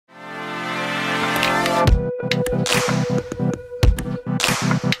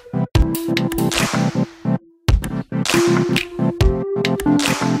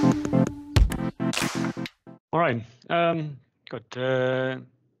right. Good.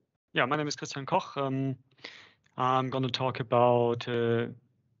 Yeah, my name is Christian Koch. I'm going to talk about a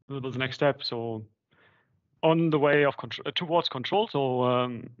little bit the next step. So on the way of towards control.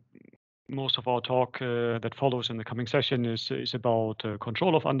 So most of our talk that follows in the coming session is about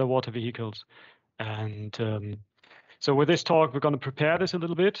control of underwater vehicles. And so with this talk, we're going to prepare this a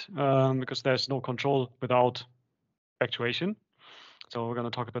little bit because there's no control without actuation. So we're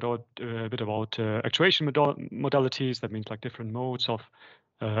going to talk a bit about actuation modalities. That means like different modes of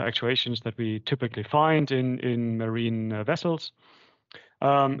actuations that we typically find in marine vessels.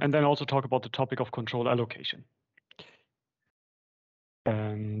 And then also talk about the topic of control allocation.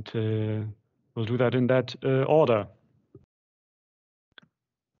 And we'll do that in that order.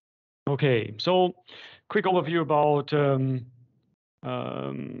 Okay, so quick overview about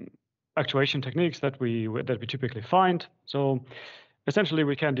actuation techniques that we typically find. So essentially,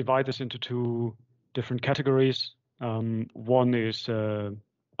 we can divide this into two different categories. One is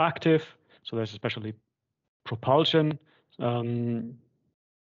active, so there's especially propulsion.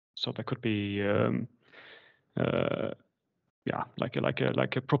 So there could be yeah, like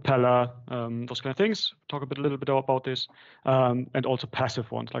a propeller, those kind of things. Talk a little bit about this, and also passive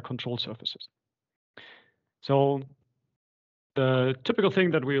ones like control surfaces. So the typical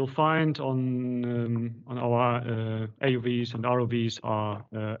thing that we'll find on our AUVs and ROVs are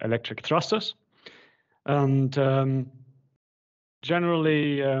electric thrusters, and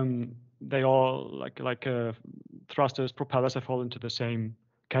generally they all like thrusters, propellers. They fall into the same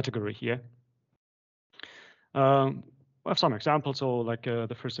category here. I have some examples. So like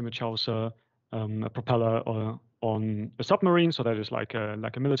the first image shows a propeller on a submarine. So that is like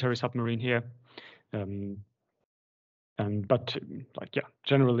a military submarine here. But like, yeah,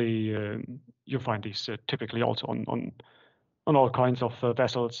 generally you find these typically also on all kinds of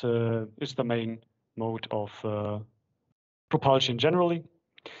vessels. Is the main mode of propulsion generally.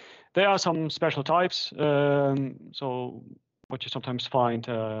 There are some special types. So what you sometimes find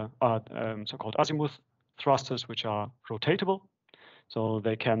are so-called azimuth thrusters, which are rotatable. So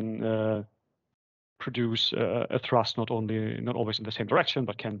they can produce a thrust not always in the same direction,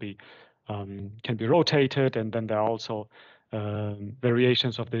 but can be rotated. And then there are also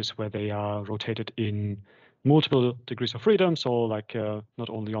variations of this where they are rotated in multiple degrees of freedom. So like not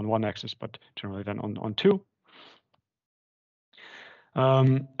only on one axis, but generally then on two.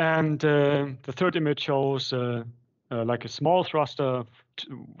 And the third image shows like a small thruster,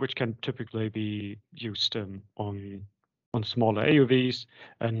 which can typically be used on smaller AUVs,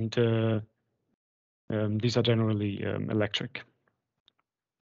 and these are generally electric.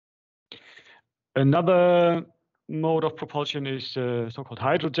 Another mode of propulsion is so-called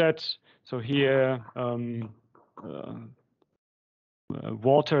hydrojets. So here,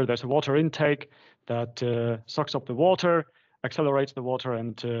 water. There's a water intake that sucks up the water, accelerates the water,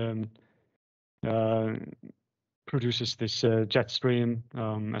 and produces this jet stream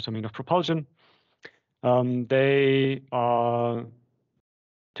as a means of propulsion. They are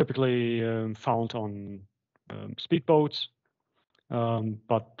typically found on speedboats,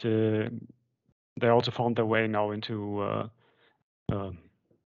 but they also found their way now into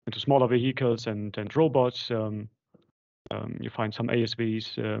smaller vehicles and robots. You find some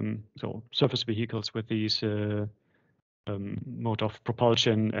ASVs, so surface vehicles with these mode of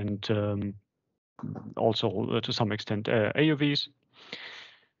propulsion, and also to some extent AUVs.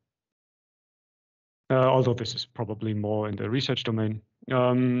 Although this is probably more in the research domain.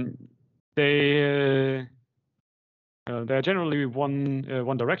 They're generally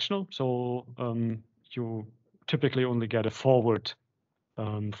one directional, so you typically only get a forward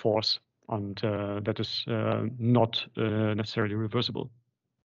force, and that is not necessarily reversible.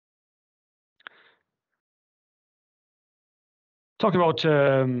 Talking about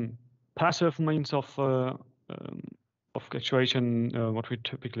passive means of actuation, what we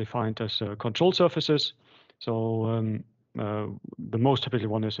typically find as control surfaces. So the most typically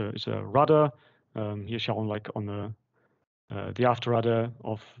one is a rudder. Here shown like on the after rudder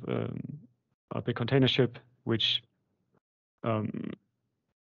of a big container ship, which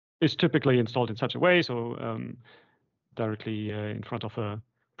is typically installed in such a way, so directly in front of a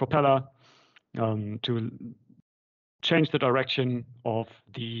propeller to change the direction of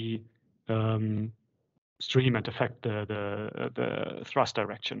the stream and affect the thrust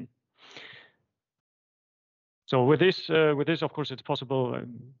direction. So with this, of course, it's possible.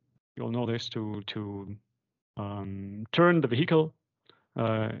 You all know this to turn the vehicle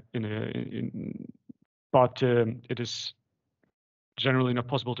but it is generally not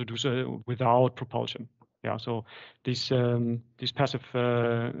possible to do so without propulsion. Yeah, so these passive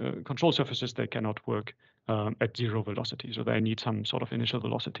control surfaces, they cannot work at zero velocity. So they need some sort of initial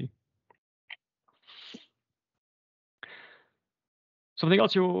velocity. Something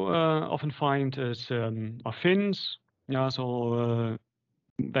else you often find is are fins. Yeah, so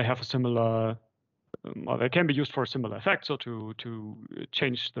they have a similar, or they can be used for a similar effect. So to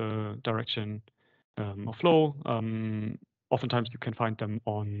change the direction of flow. Oftentimes you can find them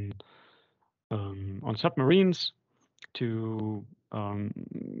on submarines to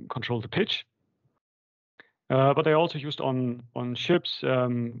control the pitch. But they're also used on ships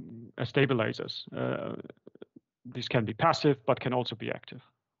as stabilizers. These can be passive, but can also be active.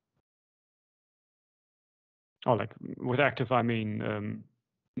 Or like with active, I mean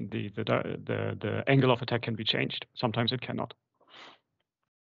the angle of attack can be changed. Sometimes it cannot.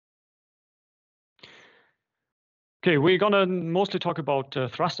 Okay, we're gonna mostly talk about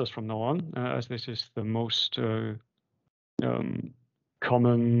thrusters from now on, as this is the most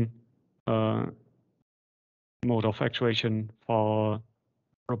common mode of actuation for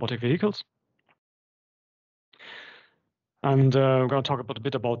robotic vehicles. And we're going to talk a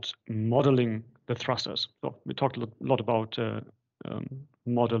bit about modeling the thrusters. So we talked a lot about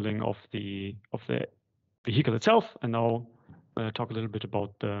modeling of the vehicle itself, and now talk a little bit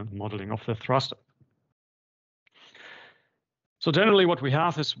about the modeling of the thruster. So generally, what we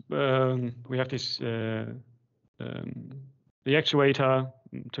have is we have this the actuator,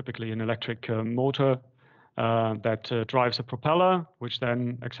 typically an electric motor, that drives a propeller, which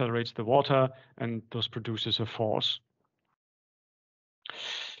then accelerates the water and thus produces a force.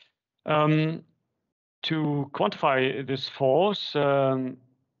 To quantify this force,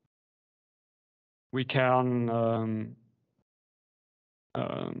 we can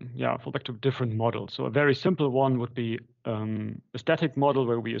fall back to different models. So a very simple one would be a static model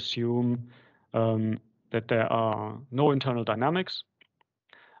where we assume that there are no internal dynamics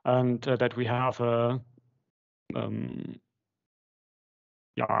and that we have a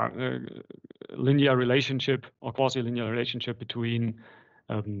linear relationship or quasi-linear relationship between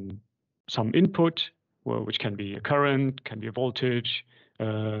some input, which can be a current, can be a voltage,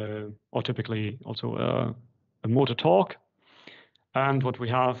 or typically also a motor torque. And what we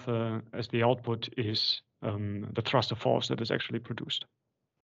have as the output is the thruster force that is actually produced.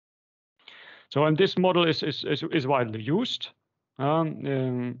 So, and this model is widely used,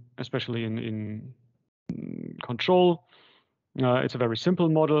 especially in control. It's a very simple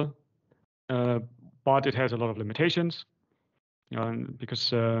model, but it has a lot of limitations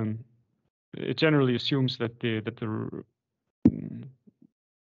because it generally assumes that the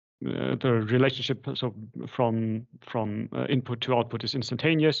relationship from input to output is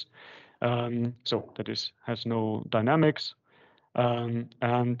instantaneous, so that has no dynamics,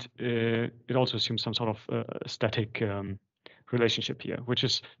 and it also assumes some sort of static relationship here, which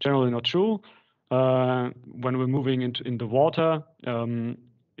is generally not true. When we're moving in the water,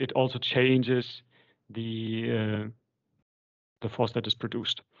 it also changes the force that is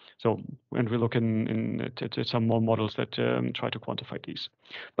produced. So when we look at some more models that try to quantify these,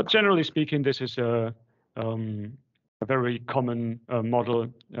 but generally speaking, this is a very common model,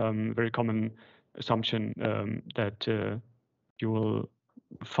 very common assumption that you will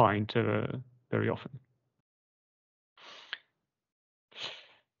find very often.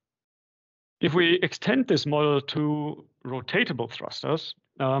 If we extend this model to rotatable thrusters,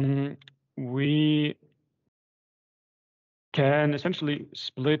 we can essentially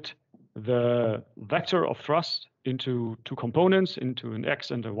split the vector of thrust into two components, into an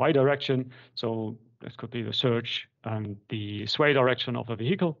x and a y direction. So that could be the surge and the sway direction of a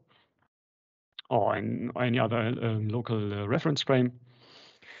vehicle, or in any other local reference frame.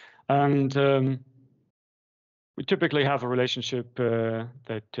 And we typically have a relationship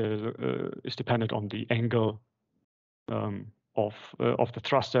that is dependent on the angle of the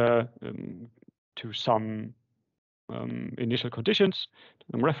thruster to some initial conditions,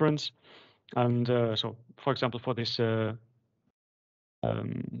 reference. And so, for example, for this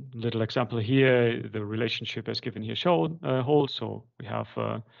little example here, the relationship as given here holds. So we have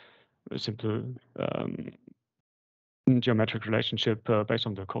a simple geometric relationship based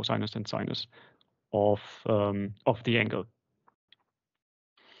on the cosinus and sinus of the angle.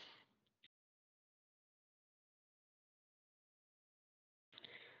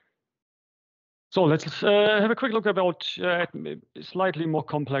 So let's have a quick look about slightly more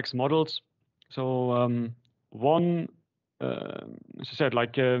complex models. So one, as I said,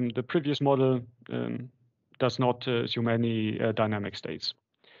 like the previous model does not assume any dynamic states.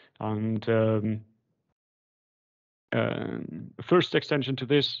 And first extension to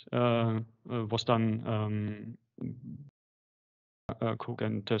this was done Koch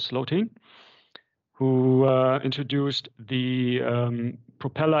and Slotin, who introduced the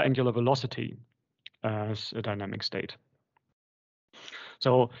propeller angular velocity as a dynamic state.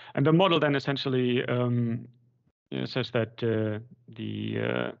 So, and the model then essentially says that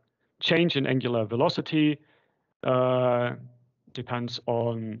the change in angular velocity depends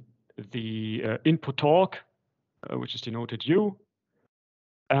on the input torque, which is denoted U,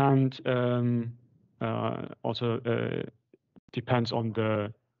 and also depends on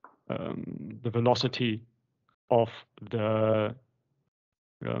the velocity of the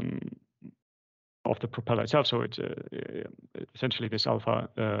propeller itself. So it's essentially this alpha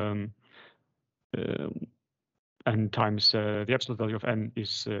n times the absolute value of n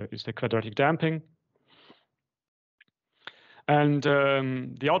is the quadratic damping. And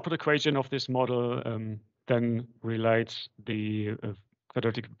the output equation of this model then relates the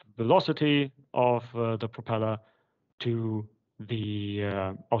quadratic velocity of the propeller to the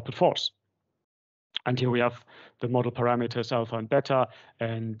output force. And here we have the model parameters alpha and beta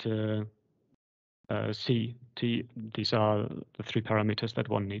and C, T. These are the three parameters that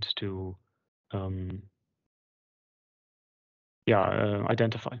one needs to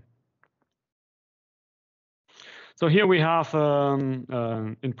identify. So here we have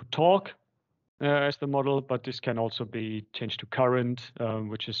input torque as the model, but this can also be changed to current,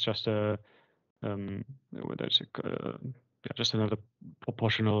 which is just just another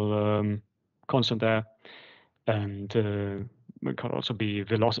proportional constant there, and it can also be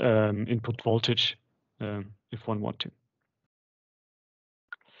input voltage if one want to.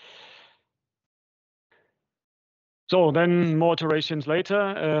 So then more iterations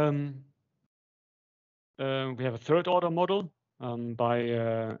later, we have a third order model by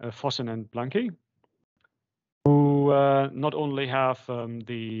Vossen and Blanky, who not only have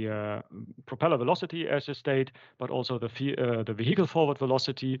the propeller velocity as a state, but also the vehicle forward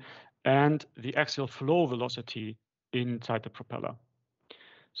velocity and the axial flow velocity inside the propeller.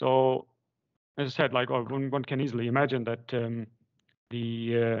 So as I said, like one can easily imagine that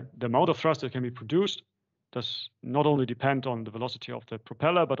the amount of thrust that can be produced does not only depend on the velocity of the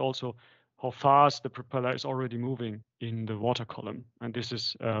propeller, but also how fast the propeller is already moving in the water column. And this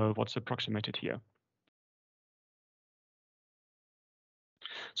is what's approximated here.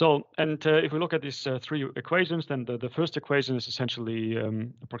 So, and if we look at these three equations, then the first equation is essentially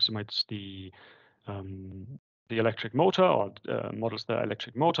approximates the electric motor, or models the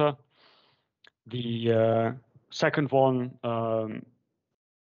electric motor. The second one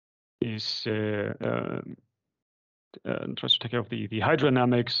is tries to take care of the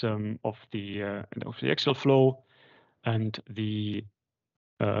hydrodynamics of the axial flow, and the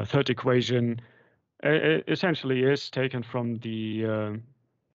third equation essentially is taken from the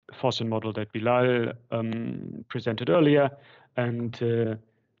Vossen model that Bilal presented earlier, and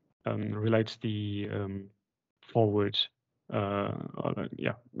relates the forward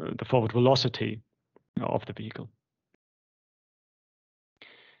velocity of the vehicle.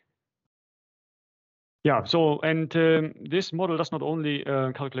 Yeah, so, and this model does not only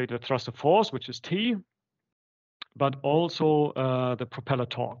calculate the thrust of force, which is T, but also the propeller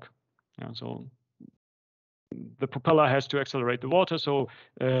torque. Yeah, so the propeller has to accelerate the water, so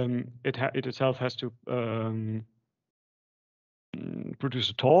it itself has to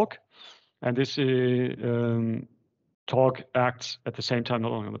produce a torque, and this torque acts at the same time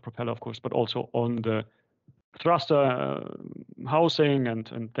not only on the propeller, of course, but also on the thruster housing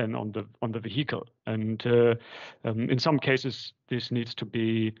and then on the vehicle. And in some cases, this needs to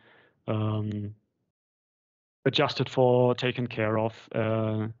be adjusted for, taken care of,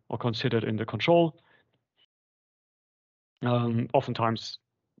 or considered in the control. Oftentimes,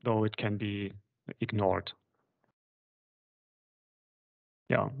 though, it can be ignored.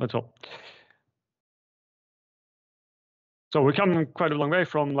 Yeah, that's all. So we come quite a long way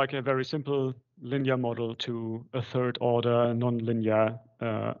from like a very simple linear model to a third order non-linear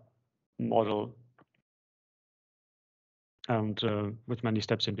model, and with many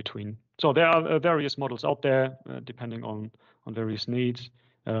steps in between. So there are various models out there depending on various needs.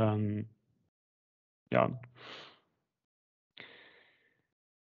 Yeah.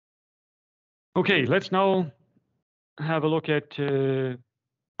 Okay, let's now have a look at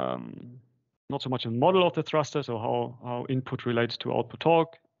not so much a model of the thruster, so how input relates to output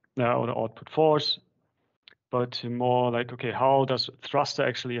torque or the output force, but more like, okay, how does thruster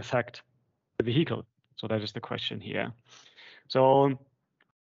actually affect the vehicle? So that is the question here. So,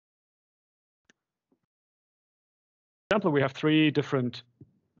 for example, we have three different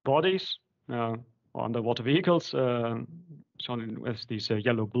bodies underwater vehicles shown as these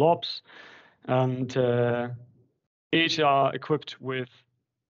yellow blobs, and each are equipped with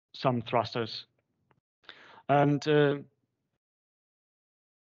some thrusters And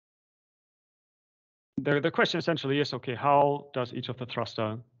the question essentially is, okay, how does each of the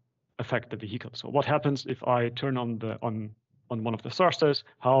thruster affect the vehicle? So what happens if I turn on one of the thrusters?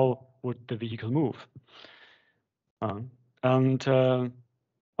 How would the vehicle move? I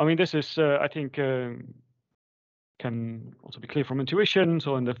mean, this is I think can also be clear from intuition.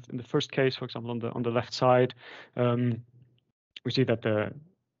 So in the first case, for example, on the left side, we see that the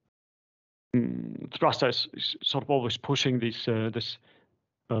thruster is sort of always pushing this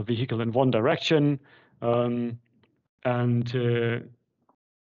vehicle in one direction, and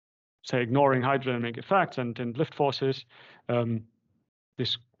say ignoring hydrodynamic effects and lift forces.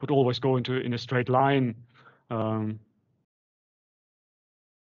 This would always go in a straight line.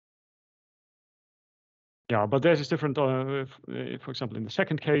 Yeah, but this is different, for example, in the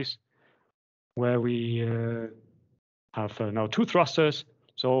second case, where we have now two thrusters.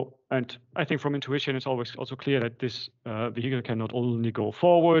 So, and I think from intuition, it's always also clear that this vehicle can not only go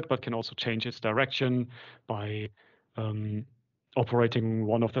forward, but can also change its direction by operating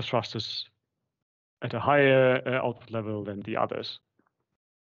one of the thrusters at a higher output level than the others.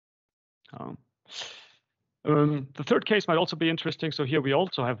 The third case might also be interesting. So here we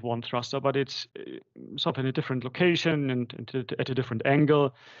also have one thruster, but it's sort of in a different location and at a different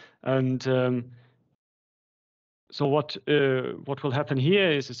angle. And so what will happen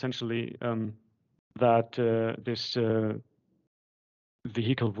here is essentially that this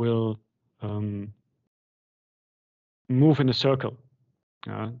vehicle will move in a circle,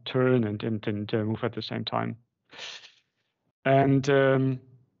 turn and move at the same time. And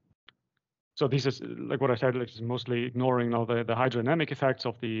so this is like what I said, like, is mostly ignoring now the hydrodynamic effects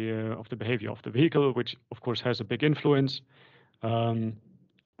of the behavior of the vehicle, which of course has a big influence.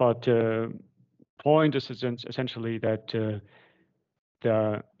 But point is essentially that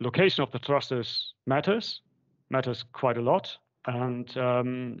the location of the thrusters matters quite a lot, and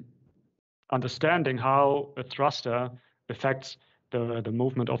understanding how a thruster affects the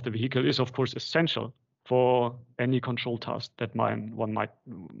movement of the vehicle is of course essential for any control task that one might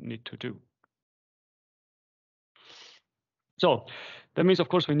need to do. So that means, of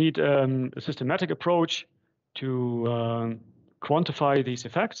course, we need a systematic approach to quantify these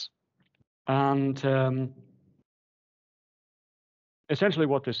effects. And essentially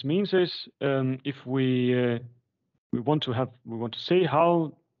what this means is if we want to say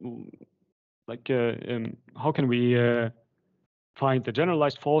how can we find the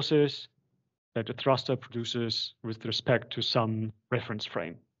generalized forces that a thruster produces with respect to some reference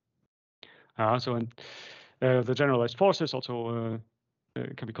frame. The generalized forces also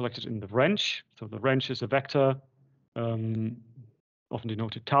can be collected in the wrench. So the wrench is a vector, often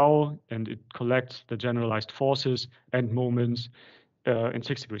denoted tau, and it collects the generalized forces and moments in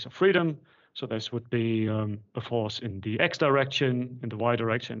 6 degrees of freedom. So this would be a force in the x direction, in the y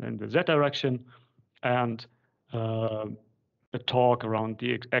direction, and the z direction, and a torque around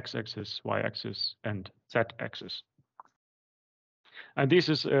the x-axis, y-axis, and z-axis. And this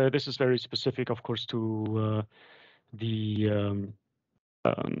is very specific, of course, to the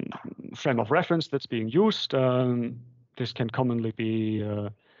frame of reference that's being used. This can commonly be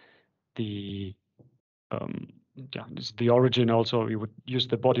the origin. Also, we would use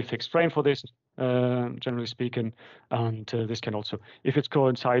the body fixed frame for this, generally speaking. And this can also, if it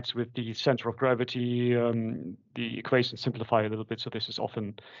coincides with the center of gravity, the equations simplify a little bit. So this is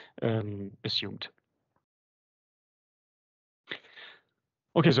often assumed.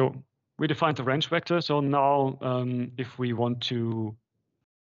 Okay, so we defined the wrench vector. So now if we want to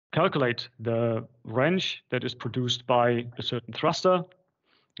calculate the wrench that is produced by a certain thruster,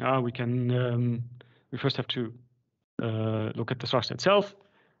 we first have to look at the thruster itself,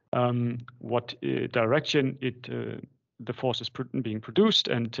 what direction the force is being produced,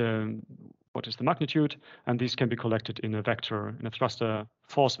 and what is the magnitude. And these can be collected in a vector, in a thruster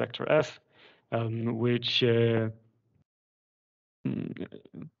force vector F, which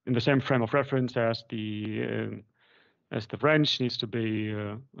in the same frame of reference as the wrench needs to be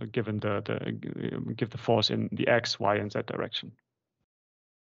given give the force in the x, y, and z direction.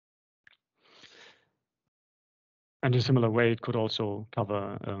 And in a similar way, it could also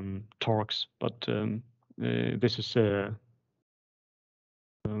cover torques, but this is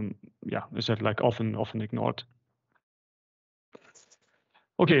like often ignored.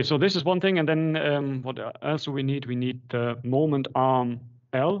 Okay, so this is one thing, and then what else do we need? We need the moment arm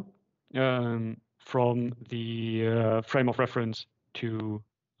L from the frame of reference to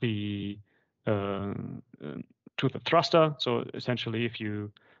the thruster. So essentially, if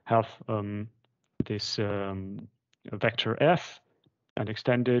you have this vector F and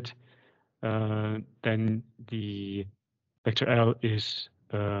extend it, then the vector L is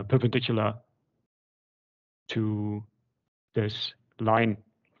perpendicular to this line.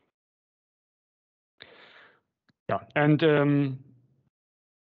 Yeah, and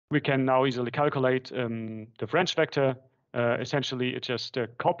we can now easily calculate the French vector. Essentially, it just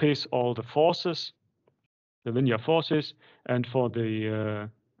copies all the forces, the linear forces, and for the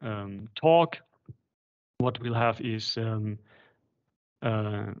torque, what we'll have is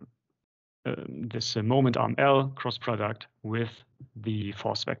this moment arm L cross product with the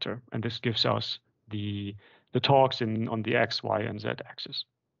force vector, and this gives us the torques on the x, y, and z axis.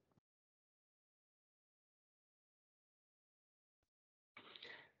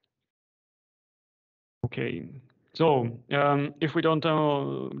 Okay, so if we don't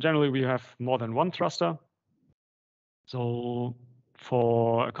know, generally we have more than one thruster. So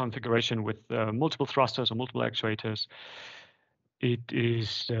for a configuration with multiple thrusters or multiple actuators, it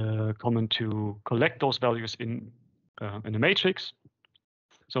is common to collect those values in a matrix.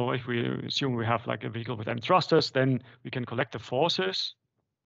 So if we assume we have like a vehicle with n thrusters, then we can collect the forces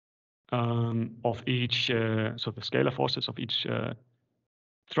of each, so the scalar forces of each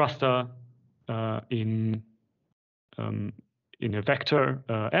thruster in a vector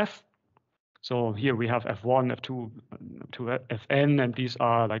f. So here we have f1, f2, to fn, and these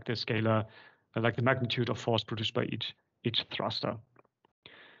are like the scalar, like the magnitude of force produced by each thruster.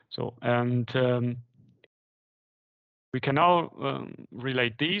 So, and we can now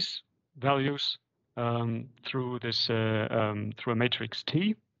relate these values through this through a matrix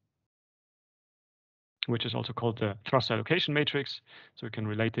T, which is also called the thrust allocation matrix. So we can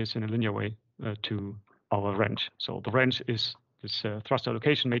relate this in a linear way to our wrench. So the wrench is this thrust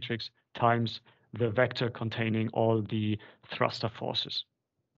allocation matrix times the vector containing all the thruster forces.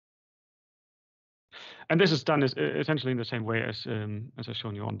 And this is done essentially in the same way as I've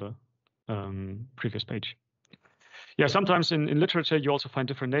shown you on the previous page. Yeah, sometimes in literature you also find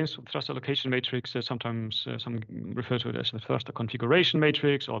different names for the thrust allocation matrix. Sometimes some refer to it as the thruster configuration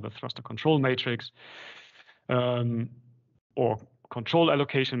matrix or the thruster control matrix, or control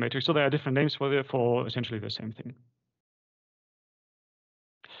allocation matrix. So there are different names for essentially the same thing.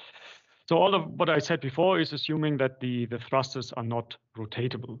 So all of what I said before is assuming that the thrusters are not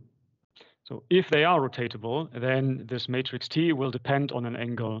rotatable. So if they are rotatable, then this matrix T will depend on an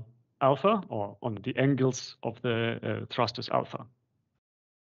angle alpha, or on the angles of the thrusters alpha.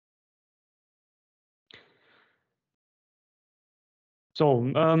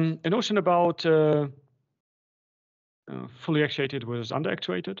 So a notion about fully actuated versus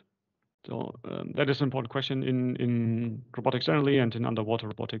underactuated. So that is an important question in robotics generally and in underwater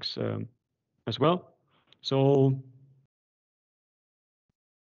robotics as well. So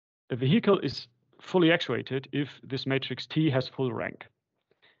a vehicle is fully actuated if this matrix T has full rank.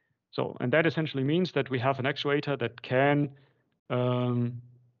 So, and that essentially means that we have an actuator that can, or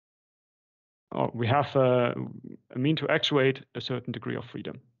we have a mean to actuate a certain degree of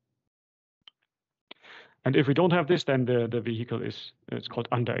freedom. And if we don't have this, then the vehicle is called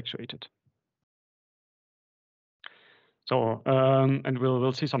underactuated. So, and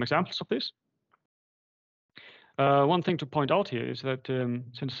we'll see some examples of this. One thing to point out here is that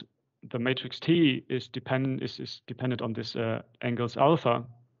since the matrix T is dependent on this angles alpha,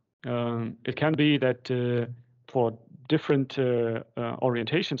 it can be that for different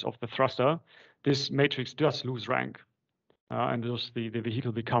orientations of the thruster, this matrix does lose rank, and thus the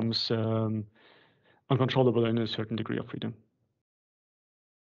vehicle becomes uncontrollable in a certain degree of freedom.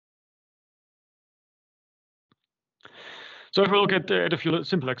 So if we look at a few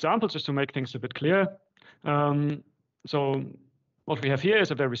simple examples, just to make things a bit clear. So what we have here is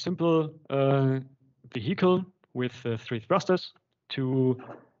a very simple vehicle with 3 thrusters, 2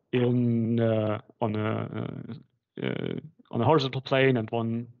 on a horizontal plane and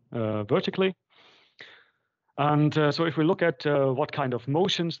 1 vertically. And so if we look at what kind of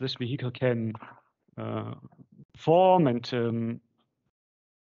motions this vehicle can form and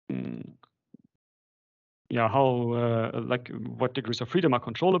yeah, how like what degrees of freedom are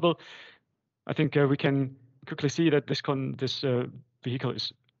controllable, I think we can quickly see that this vehicle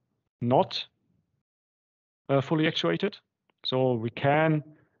is not fully actuated. So we can,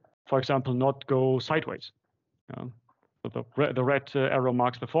 for example, not go sideways. So the red arrow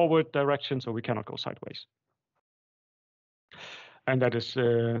marks the forward direction, so we cannot go sideways. And that is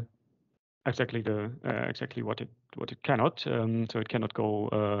exactly what it cannot. So it cannot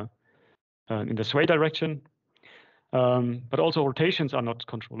go in the sway direction. But also rotations are not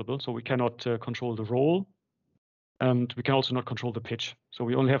controllable, so we cannot control the roll, and we can also not control the pitch. So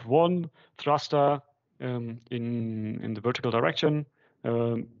we only have one thruster in the vertical direction,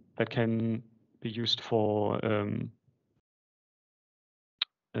 that can be used for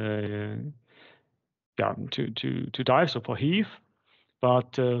to dive, so for heave,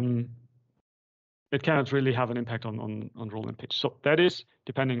 but it cannot really have an impact on roll and pitch. So that is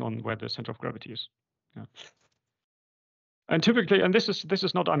depending on where the center of gravity is. Yeah. And typically, and this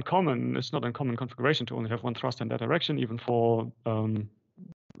is not uncommon. It's not uncommon configuration to only have one thruster in that direction, even for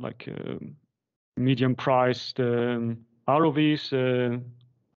like medium-priced ROVs.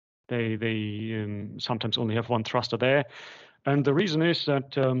 They sometimes only have one thruster there, and the reason is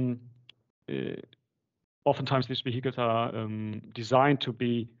that oftentimes these vehicles are designed to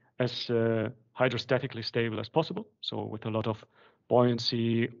be as hydrostatically stable as possible, so with a lot of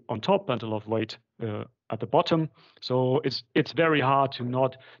buoyancy on top and a lot of weight at the bottom. So it's very hard to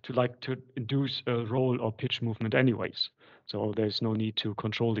induce a roll or pitch movement anyways. So there's no need to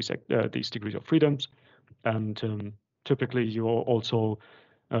control these degrees of freedoms, and typically you also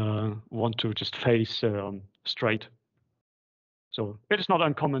want to just face straight. So it is not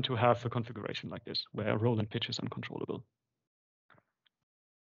uncommon to have a configuration like this where roll and pitch is uncontrollable.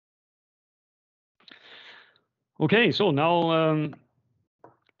 Okay, so now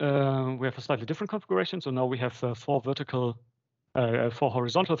we have a slightly different configuration. So now we have four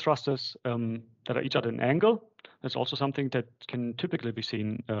horizontal thrusters that are each at an angle. That's also something that can typically be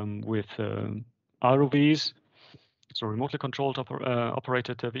seen with ROVs, so remotely controlled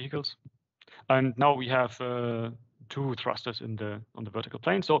operated vehicles. And now we have two thrusters on the vertical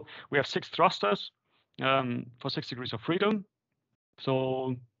plane. So we have 6 thrusters for 6 degrees of freedom.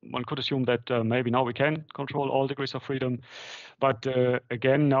 So one could assume that maybe now we can control all degrees of freedom. But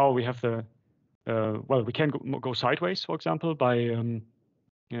again, now we have we can go sideways, for example, by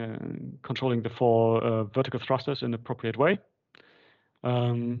controlling the 4 vertical thrusters in an appropriate way.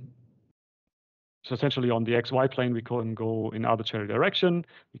 So essentially on the XY plane, we can go in arbitrary direction.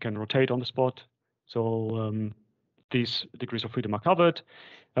 We can rotate on the spot. So these degrees of freedom are covered.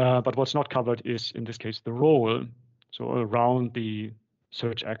 But what's not covered is, in this case, the roll. So around the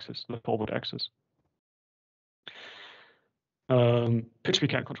surge axis, the forward axis. Pitch we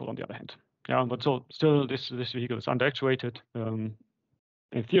can control on the other hand. Yeah, but so still this vehicle is underactuated. In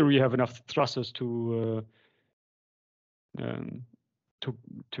theory, you have enough thrusters to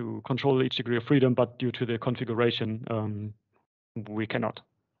control each degree of freedom, but due to the configuration, we cannot.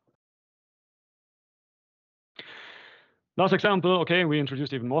 Last example, okay, we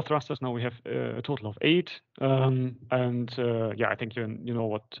introduced even more thrusters. Now we have a total of 8, and yeah, I think you know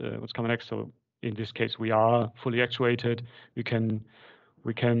what's coming next. So in this case, we are fully actuated. We can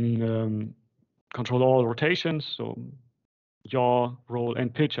control all rotations. So yaw, roll,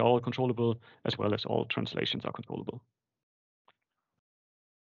 and pitch are all controllable, as well as all translations are controllable.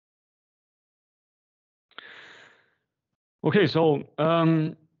 Okay, so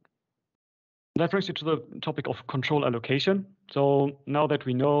that brings you to the topic of control allocation. So now that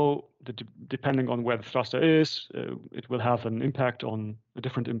we know that depending on where the thruster is, it will have a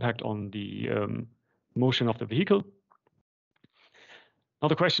different impact on the motion of the vehicle. Now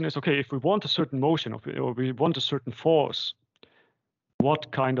the question is, okay, if we want a certain motion or we want a certain force, how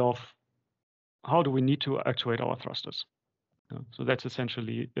do we need to actuate our thrusters? So that's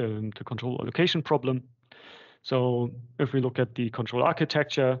essentially the control allocation problem. So if we look at the control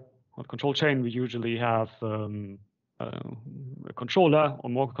architecture or control chain, we usually have a controller or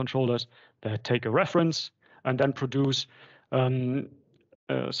more controllers that take a reference and then produce some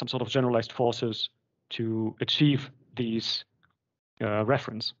sort of generalized forces to achieve these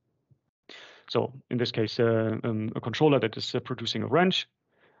reference. So in this case, a controller that is producing a wrench,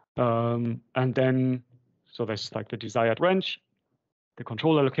 and then so there's like the desired wrench. The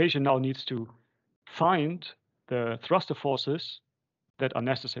control allocation now needs to find the thruster forces that are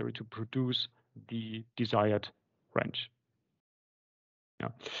necessary to produce the desired wrench. Yeah,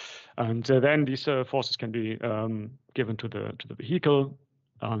 and then these forces can be given to the vehicle,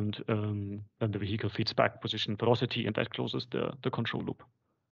 and then the vehicle feeds back position velocity, and that closes the control loop.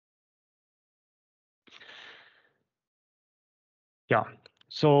 Yeah.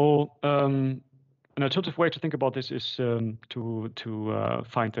 So an alternative way to think about this is to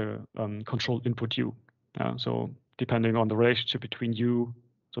find the control input U. So depending on the relationship between U,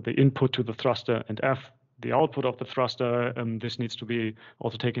 so the input to the thruster, and F, the output of the thruster, this needs to be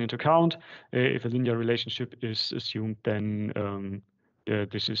also taken into account. If a linear relationship is assumed, then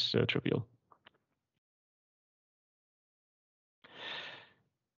this is trivial.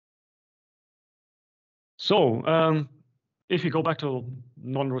 So if you go back to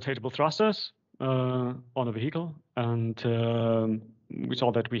non-rotatable thrusters on a vehicle, and we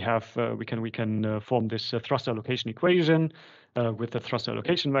saw that we can form this thrust allocation equation with the thrust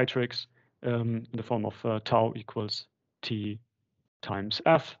allocation matrix in the form of tau equals T times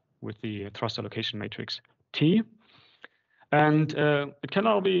F with the thrust allocation matrix T. And it can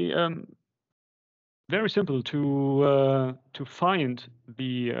now be very simple to find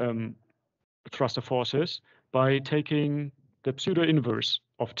the thruster forces by taking the pseudo inverse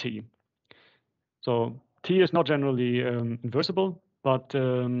of T. So T is not generally inversible, but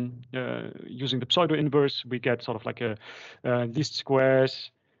using the pseudo inverse, we get sort of like a least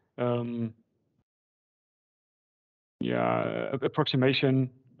squares approximation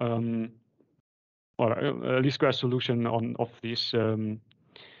or a least square solution of this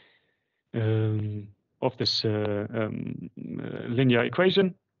linear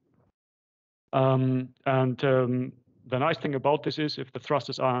equation. The nice thing about this is if the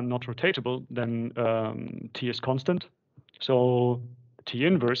thrusters are not rotatable, then T is constant. So T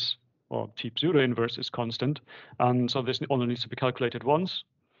inverse or T pseudo inverse is constant. And so this only needs to be calculated once.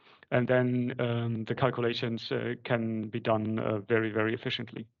 And then the calculations can be done very, very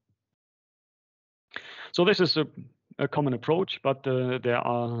efficiently. So this is a common approach, but there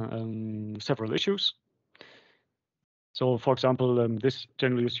are several issues. So, for example, this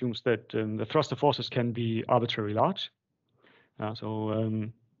generally assumes that the thruster forces can be arbitrarily large.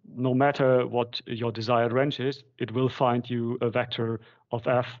 No matter what your desired range is, it will find you a vector of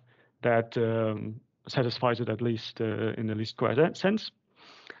f that satisfies it at least in the least square sense.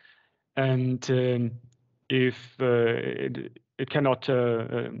 And if it cannot,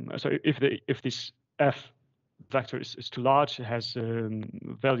 so if this f vector is too large, it has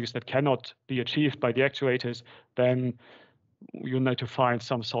values that cannot be achieved by the actuators, then you need to find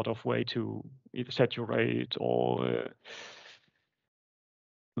some sort of way to either saturate or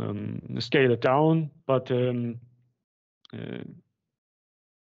scale it down. But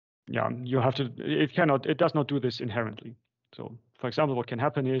yeah, you have to. It does not do this inherently. So, for example, what can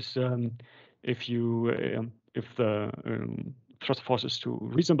happen is if the thrust force is too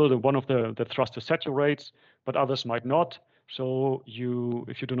reasonable, then one of the thrusters saturates, but others might not. So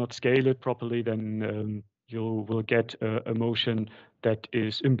if you do not scale it properly, then you will get a motion that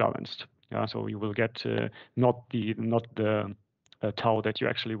is imbalanced. Yeah, so you will get not the tau that you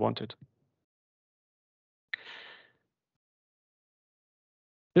actually wanted.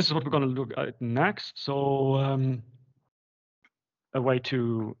 This is what we're going to look at next. So a way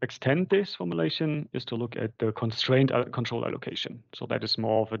to extend this formulation is to look at the constraint control allocation. So that is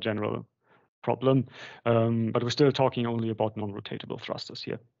more of a general problem, but we're still talking only about non-rotatable thrusters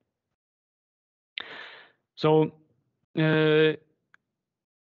here. So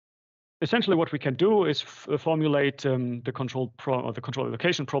essentially what we can do is formulate the control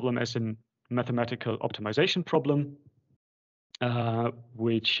allocation problem as a mathematical optimization problem,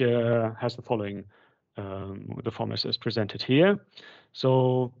 which has the following the form as presented here.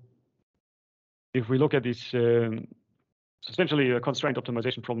 So if we look at this, essentially a constraint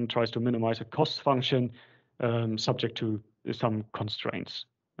optimization problem tries to minimize a cost function subject to some constraints.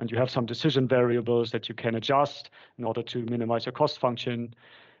 And you have some decision variables that you can adjust in order to minimize your cost function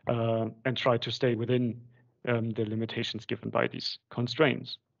and try to stay within the limitations given by these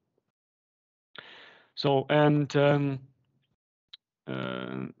constraints. So,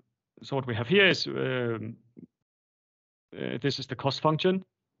 so what we have here is this is the cost function.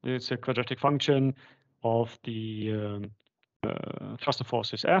 It's a quadratic function of the thruster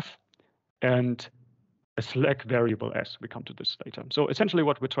forces F and a slack variable S. We come to this later. So essentially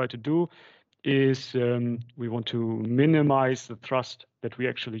what we try to do is we want to minimize the thrust that we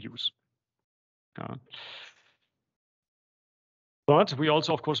actually use. But we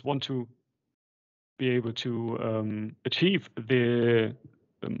also, of course, want to be able to achieve the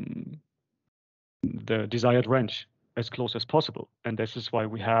desired range as close as possible. And this is why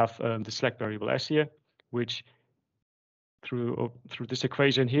we have the slack variable S here, which through this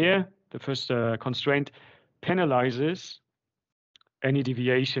equation here, the first constraint penalizes any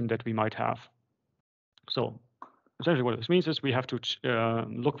deviation that we might have. So essentially what this means is we have to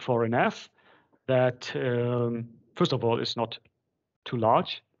look for an F that, first of all, is not too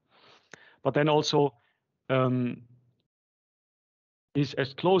large, but then also is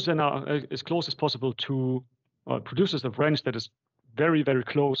as close as possible to produces a range that is very, very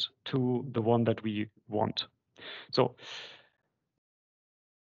close to the one that we want. So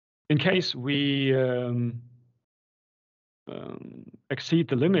in case we exceed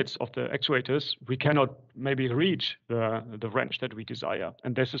the limits of the actuators, we cannot maybe reach the range that we desire,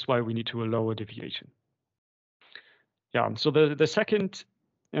 and this is why we need to allow a deviation. Yeah. So the second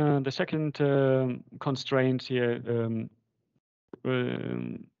constraint here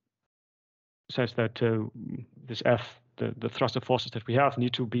says that this F, the thruster forces that we have,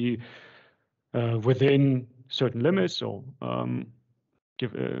 need to be within certain limits, so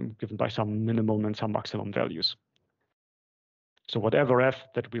given by some minimum and some maximum values. So whatever F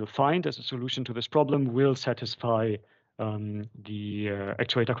that we'll find as a solution to this problem will satisfy the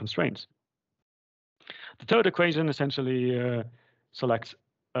actuator constraints. The third equation essentially selects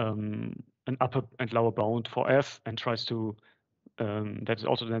an upper and lower bound for F and tries to that is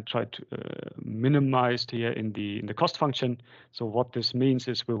also then tried to minimized here in the cost function. So what this means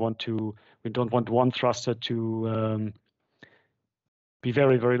is we don't want one thruster to be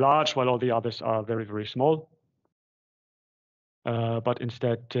very, very large while all the others are very, very small. But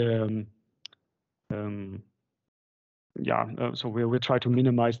instead, so we'll try to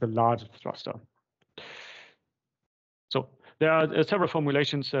minimize the largest thruster. So there are several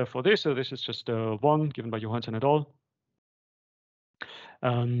formulations for this. So this is just one given by Johansson et al.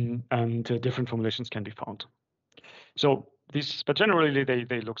 And different formulations can be found. So these, but generally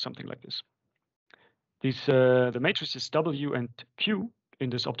they look something like this. These the matrices W and Q in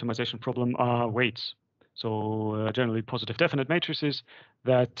this optimization problem are weights. So generally positive definite matrices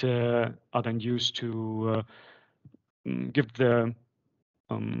that are then used to give the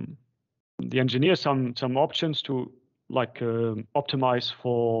engineer some options to like optimize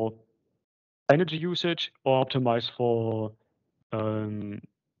for energy usage or optimize for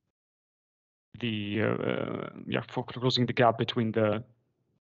for closing the gap between the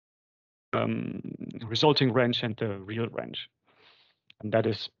resulting range and the real range. And that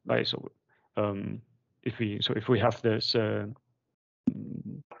is by if we have this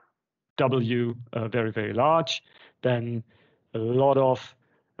W very, very large, then a lot of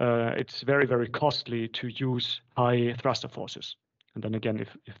it's very, very costly to use high thruster forces. And then again,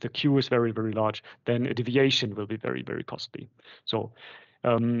 if the Q is very, very large, then a deviation will be very, very costly. So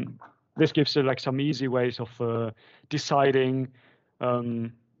this gives like some easy ways of deciding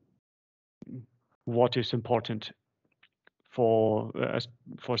what is important for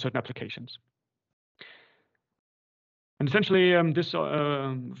certain applications. And essentially, this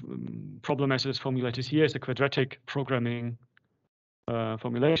problem as it is formulated here is a quadratic programming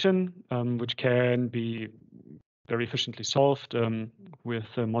formulation, which can be very efficiently solved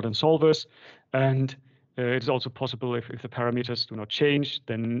with modern solvers. And it's also possible if the parameters do not change,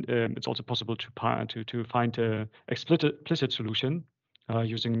 then it's also possible to find an explicit solution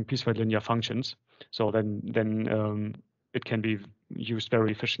using piecewise linear functions. So then it can be used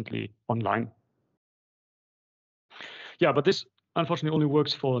very efficiently online. Yeah, but this unfortunately only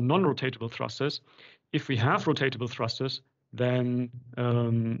works for non-rotatable thrusters. If we have rotatable thrusters, then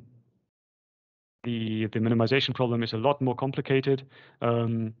the minimization problem is a lot more complicated.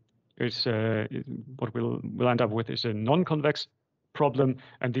 What we'll end up with is a non-convex problem,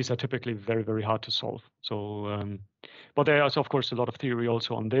 and these are typically very, very hard to solve. So, but there is of course a lot of theory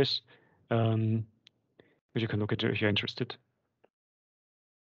also on this, which you can look at if you're interested.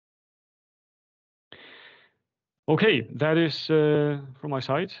 Okay, that is from my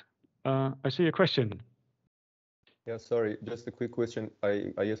side. I see a question. Yeah, sorry, just a quick question.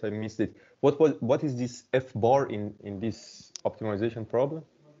 I guess I missed it. What is this F bar in this optimization problem?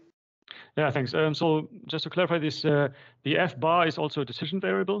 Yeah, thanks. So just to clarify this, the F bar is also a decision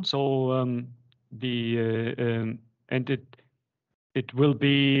variable. So and it will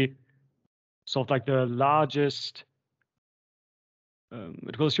be sort of like the largest.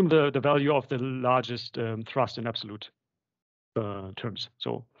 It will assume the value of the largest thrust in absolute terms.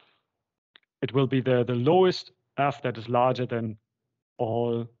 So it will be the lowest F that is larger than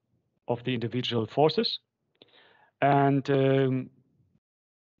all of the individual forces. And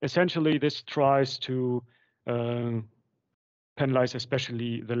essentially, this tries to penalize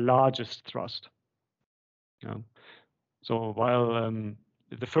especially the largest thrust. So while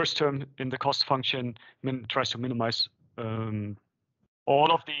the first term in the cost function tries to minimize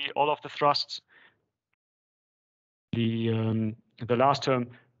all of the thrusts, the last term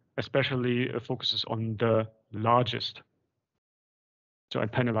especially focuses on the largest. So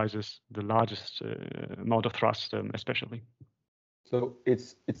it penalizes the largest amount of thrust, especially. So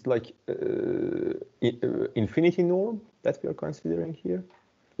it's like infinity norm that we are considering here,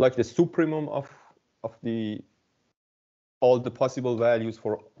 like the supremum of all the possible values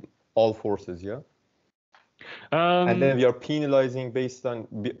for all forces, yeah. And then we are penalizing based on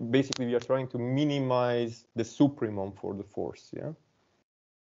basically we are trying to minimize the supremum for the force, yeah.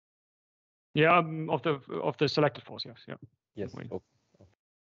 Yeah, of the selected force, yes, yeah. Yes. Okay.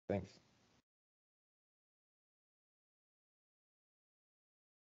 Thanks.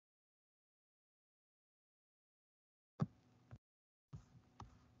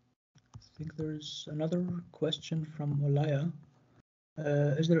 think there's another question from Olaya.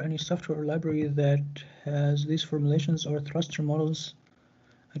 Is there any software library that has these formulations or thruster models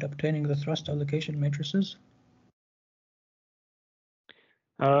and obtaining the thrust allocation matrices?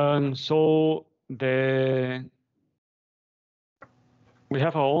 So we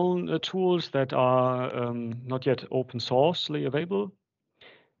have our own tools that are not yet open sourcely available.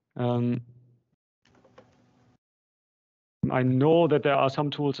 I know that there are some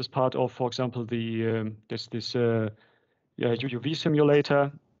tools as part of, for example, the this UUV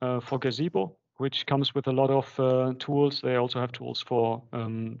simulator for Gazebo, which comes with a lot of tools. They also have tools for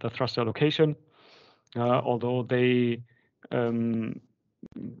the thrust allocation, although they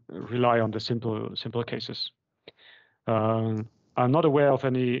rely on the simple cases. I'm not aware of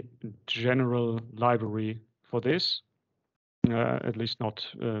any general library for this, at least not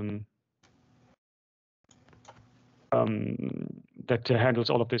that handles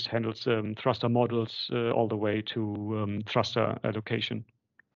all of this, handles thruster models all the way to thruster allocation.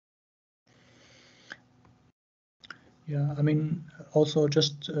 Yeah, I mean, also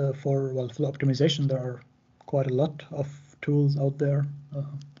just for flow optimization, there are quite a lot of tools out there.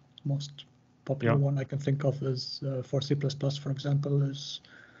 Most popular one I can think of is for C++, for example, is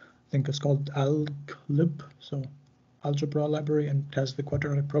I think it's called alglib, so algebra library, and it has the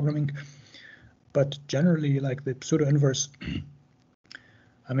quadratic programming. But generally, like the pseudo-inverse,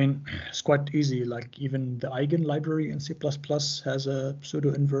 I mean, it's quite easy. Like even the eigen library in C++ has a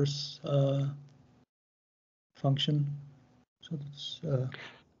pseudo-inverse function. So that's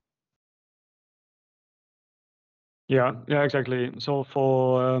yeah, exactly. So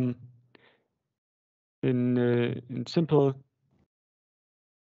for in simple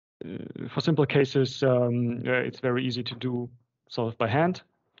for simple cases, it's very easy to do sort of by hand.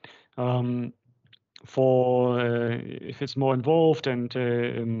 For if it's more involved and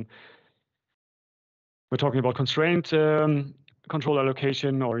we're talking about constraint control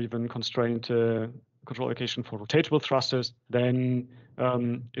allocation or even constraint control allocation for rotatable thrusters, then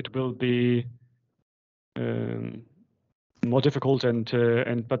it will be more difficult.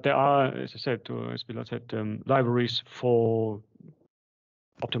 But there are, as I said, as Bilal said, libraries for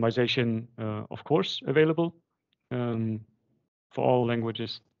optimization, of course, available for all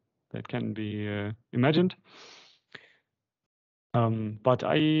languages that can be imagined. But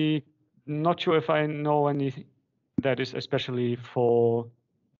I'm not sure if I know any that is especially for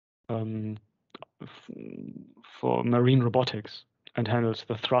marine robotics and handles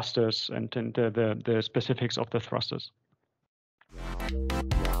the thrusters and the specifics of the thrusters.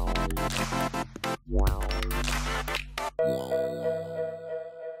 Wow.